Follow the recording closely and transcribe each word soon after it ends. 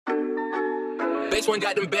Bass one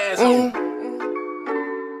got them bands on.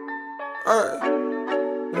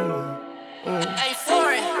 Hey,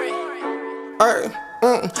 foreign.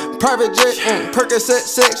 Private jet, Percocet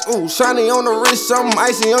sex, ooh, shiny on the wrist, something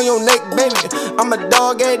icy on your neck, baby. I'm a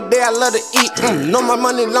dog every day, I love to eat. Know my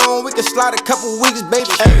money long, we can slide a couple weeks, baby.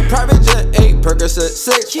 Ay, private jet, Percocet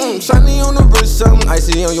sex, shiny on the wrist, something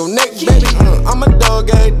icy on your neck, baby. I'm a dog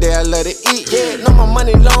every day, I love to eat. Yeah, know my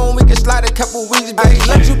money long, we can slide a couple weeks, baby.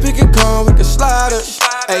 Let you pick a car, we can slide it.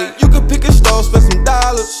 Ay, you can pick a store, spend some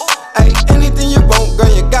dollars. Ay, anything you want,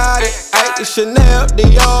 girl, you got it. Ay, Chanel,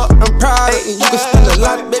 Dior, I'm proud of it. You can spend a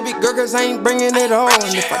lot, baby girl, cause I ain't bringing it all.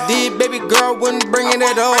 And if I did, baby girl, I wouldn't bring it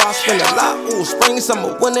at all. I spend a lot, ooh, spring,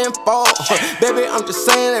 summer, winter, and fall. Baby, I'm just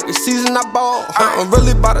saying, every season I ball. I'm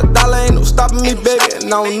really about $1, ain't no stopping me, baby.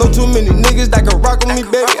 And I don't know too many niggas that can rock with me,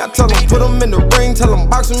 baby. I tell them, put them in the ring, tell them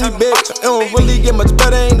box with me, baby. It don't really get much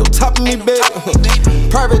better, ain't no topping me, baby.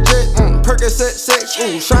 Private jet, Percocet sex,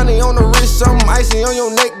 ooh, shiny on the wrist, something icy on your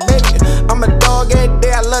neck, baby. I'm a dog every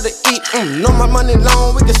day, I love to eat. Know my money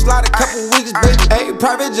long, we can slide a couple weeks, baby. Ayy,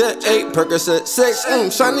 private jet, Percocet sex,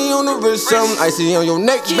 shiny on the wrist, something icy on your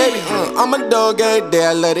neck, baby. I'm a dog every day,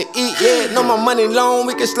 I love to eat. Yeah, know my money long,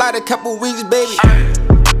 we can slide a couple weeks, baby.